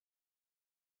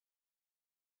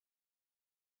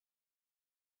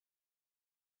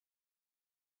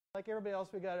like everybody else,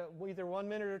 we got either 1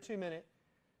 minute or 2 minutes.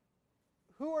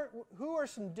 Who are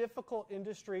some difficult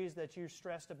industries that you're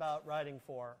stressed about writing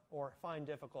for or find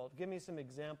difficult? Give me some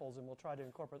examples, and we'll try to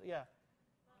incorporate. Yeah.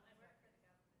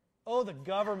 Oh, the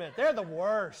government. They're the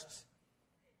worst.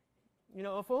 You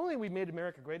know, if only we made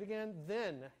America great again,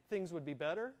 then things would be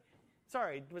better.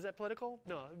 Sorry, was that political?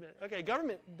 No. Okay,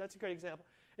 government, that's a great example.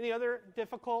 Any other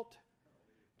difficult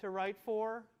to write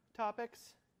for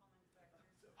topics?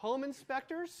 Home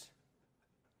inspectors.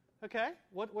 Okay,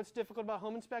 what's difficult about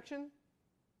home inspection? No,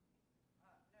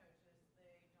 it's just they don't want us to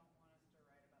write about things that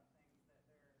their customers would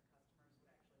actually read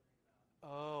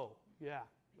about. Oh, yeah.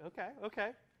 Okay.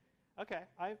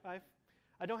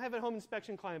 I don't have a home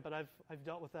inspection client, but I've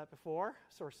dealt with that before,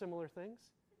 so similar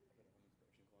things.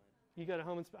 You got a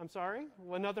home inspection? I'm sorry?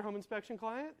 Another home inspection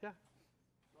client? Yeah.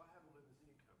 So I have a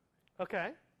limousine company. Okay.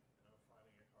 And I'm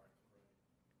finding it hard to write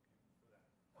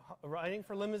for that. Writing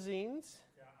for limousines?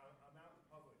 Yeah, I'm out in the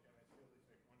public and I see all these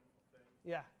like wonderful things.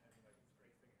 Yeah. And like this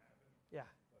great thing happened. Yeah.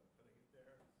 But I get there, it's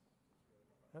really fun.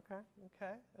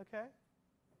 Okay.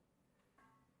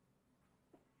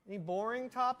 Any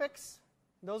boring topics?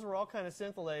 Those were all kind of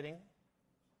scintillating.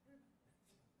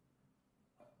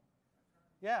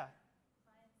 Yeah.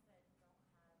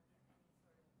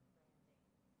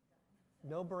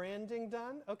 No branding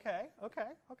done? Okay.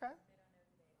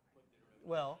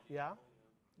 Well, yeah.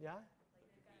 Yeah.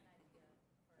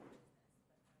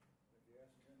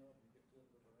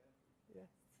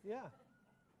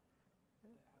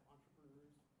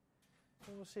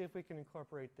 And we'll see if we can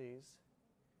incorporate these.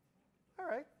 All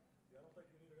right. Yeah, I don't think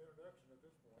you need an introduction at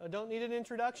this point. Don't need an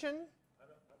introduction? I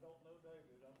don't know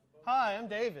David. I'm supposed Hi, I'm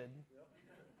David. Yep.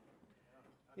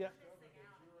 Yeah. discovered that you're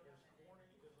as corny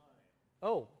as I am.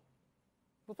 Oh.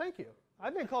 Well, thank you.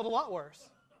 I've been called a lot worse.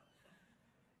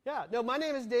 Yeah. No, my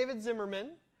name is David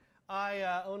Zimmerman.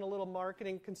 I own a little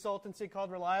marketing consultancy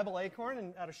called Reliable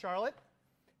Acorn out of Charlotte.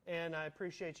 And I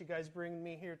appreciate you guys bringing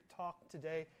me here to talk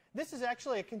today. This is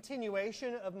actually a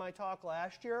continuation of my talk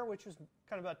last year, which was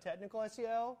kind of about technical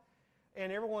SEO.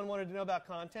 And everyone wanted to know about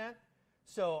content.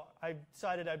 So I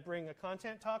decided I'd bring a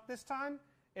content talk this time.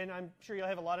 And I'm sure you'll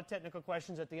have a lot of technical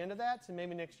questions at the end of that. So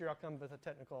maybe next year I'll come with a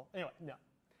technical. Anyway, no.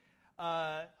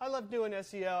 I love doing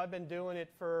SEO. I've been doing it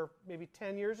for maybe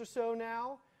 10 years or so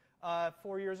now.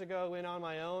 4 years ago, I went on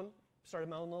my own, started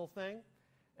my own little thing.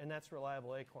 And that's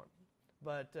Reliable Acorn.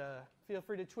 But feel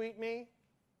free to tweet me.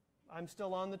 I'm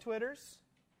still on the Twitters.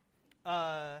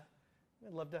 I'd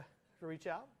love to reach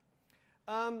out.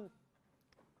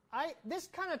 This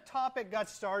kind of topic got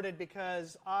started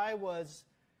because I was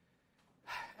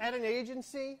at an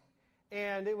agency,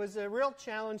 and it was a real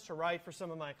challenge to write for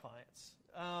some of my clients.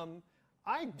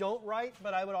 I don't write,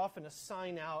 but I would often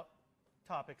assign out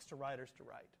topics to writers to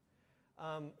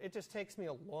write. It just takes me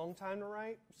a long time to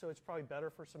write, so it's probably better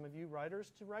for some of you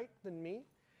writers to write than me.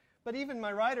 But even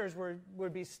my writers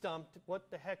would be stumped, what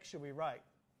the heck should we write?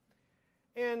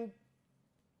 And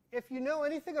if you know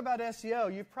anything about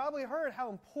SEO, you've probably heard how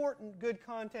important good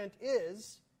content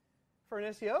is for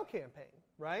an SEO campaign,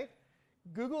 right?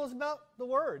 Google is about the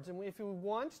words, and if we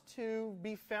want to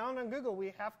be found on Google,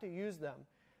 we have to use them.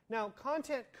 Now,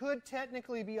 content could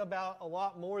technically be about a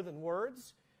lot more than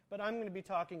words, but I'm going to be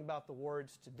talking about the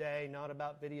words today, not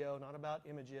about video, not about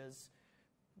images.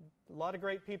 A lot of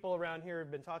great people around here have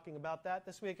been talking about that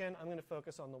this weekend. I'm going to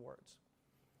focus on the words.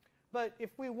 But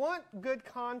if we want good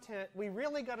content, we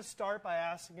really got to start by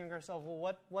asking ourselves,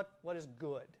 well, what is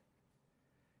good?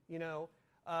 You know,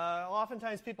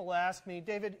 oftentimes people ask me,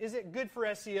 David, is it good for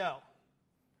SEO?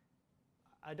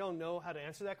 I don't know how to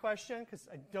answer that question because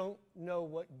I don't know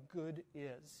what good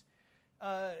is.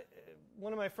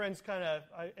 One of my friends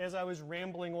as I was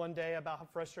rambling one day about how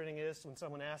frustrating it is when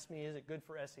someone asked me, is it good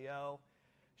for SEO?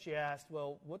 She asked,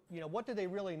 well, what do they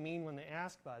really mean when they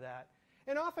ask by that?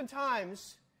 And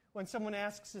oftentimes, when someone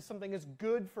asks if something is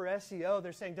good for SEO,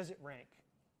 they're saying, does it rank?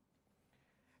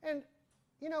 And,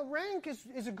 rank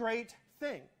is a great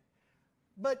thing.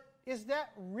 But is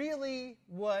that really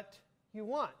what you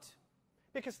want?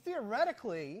 Because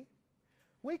theoretically,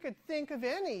 we could think of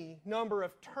any number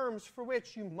of terms for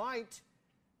which you might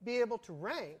be able to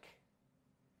rank.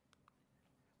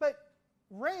 But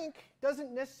rank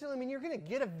doesn't necessarily mean you're going to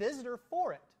get a visitor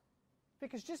for it.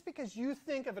 Because just because you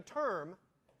think of a term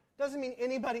doesn't mean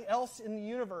anybody else in the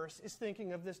universe is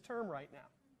thinking of this term right now.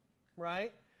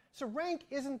 Right? So rank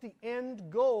isn't the end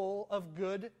goal of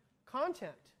good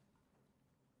content.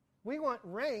 We want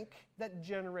rank that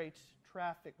generates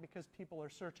traffic because people are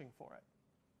searching for it.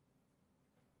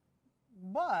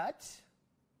 But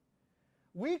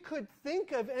we could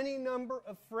think of any number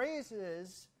of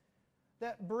phrases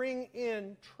that bring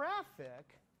in traffic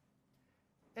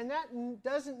And that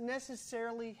doesn't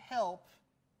necessarily help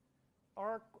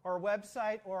our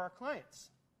website or our clients.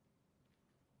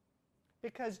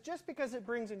 Because just because it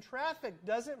brings in traffic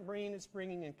doesn't mean it's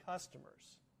bringing in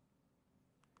customers.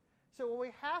 So what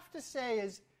we have to say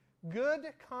is good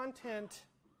content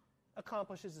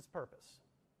accomplishes its purpose.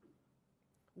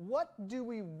 What do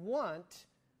we want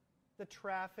the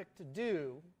traffic to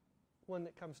do when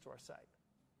it comes to our site?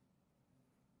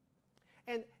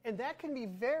 And that can be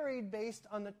varied based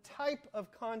on the type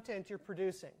of content you're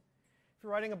producing. If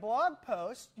you're writing a blog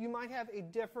post, you might have a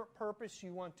different purpose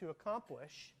you want to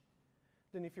accomplish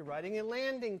than if you're writing a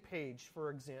landing page, for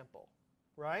example,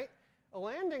 right? A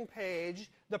landing page,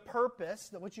 the purpose,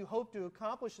 that what you hope to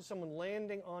accomplish is someone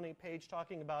landing on a page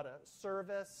talking about a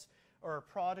service or a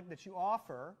product that you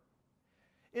offer,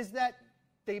 is that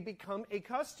they become a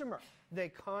customer. They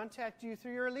contact you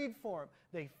through your lead form.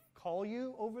 They call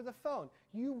you over the phone.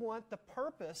 You want the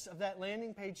purpose of that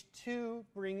landing page to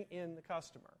bring in the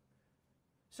customer.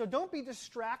 So don't be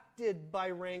distracted by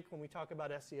rank when we talk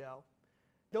about SEO.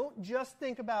 Don't just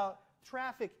think about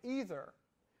traffic either.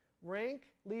 Rank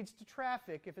leads to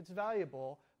traffic if it's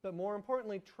valuable, but more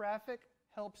importantly, traffic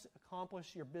helps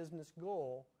accomplish your business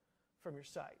goal from your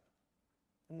site.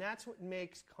 And that's what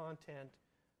makes content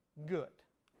good.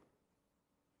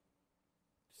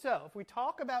 So, if we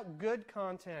talk about good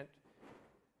content,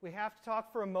 we have to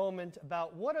talk for a moment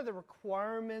about what are the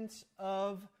requirements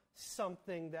of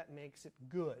something that makes it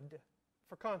good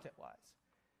for content-wise.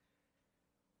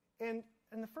 And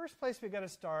the first place we've got to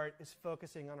start is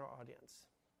focusing on our audience.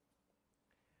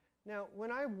 Now,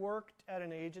 when I worked at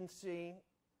an agency,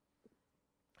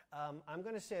 I'm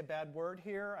going to say a bad word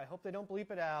here. I hope they don't bleep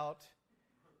it out.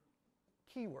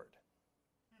 Keyword.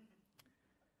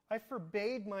 I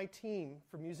forbade my team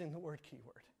from using the word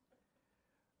keyword.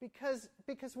 Because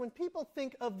when people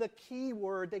think of the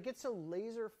keyword, they get so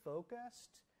laser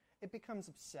focused, it becomes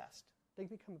obsessed. They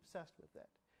become obsessed with it.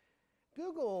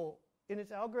 Google, in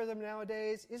its algorithm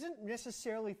nowadays, isn't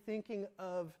necessarily thinking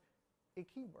of a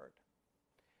keyword.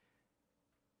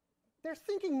 They're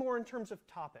thinking more in terms of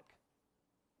topic.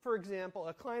 For example,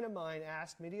 a client of mine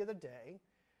asked me the other day,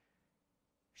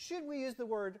 should we use the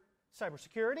word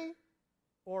cybersecurity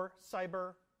or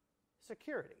cyber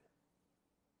security?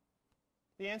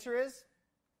 The answer is,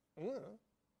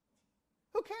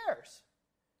 who cares?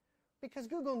 Because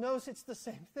Google knows it's the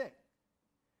same thing.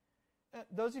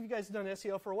 Those of you guys who've done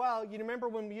SEO for a while, you remember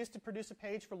when we used to produce a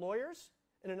page for lawyers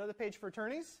and another page for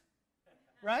attorneys?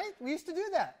 Right? We used to do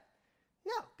that.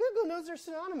 No, Google knows they're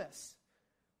synonymous.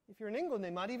 If you're in England,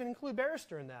 they might even include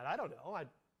barrister in that. I don't know. I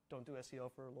don't do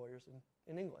SEO for lawyers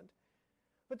in England.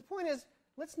 But the point is,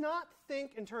 let's not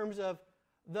think in terms of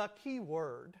the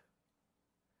keyword.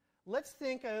 Let's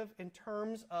think of in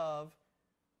terms of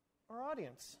our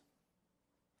audience.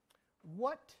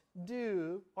 What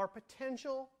do our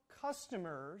potential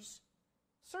customers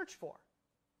search for?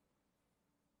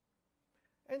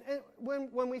 And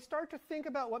when we start to think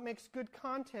about what makes good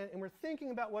content and we're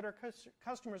thinking about what our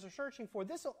customers are searching for,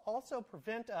 this will also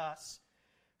prevent us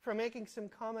from making some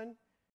common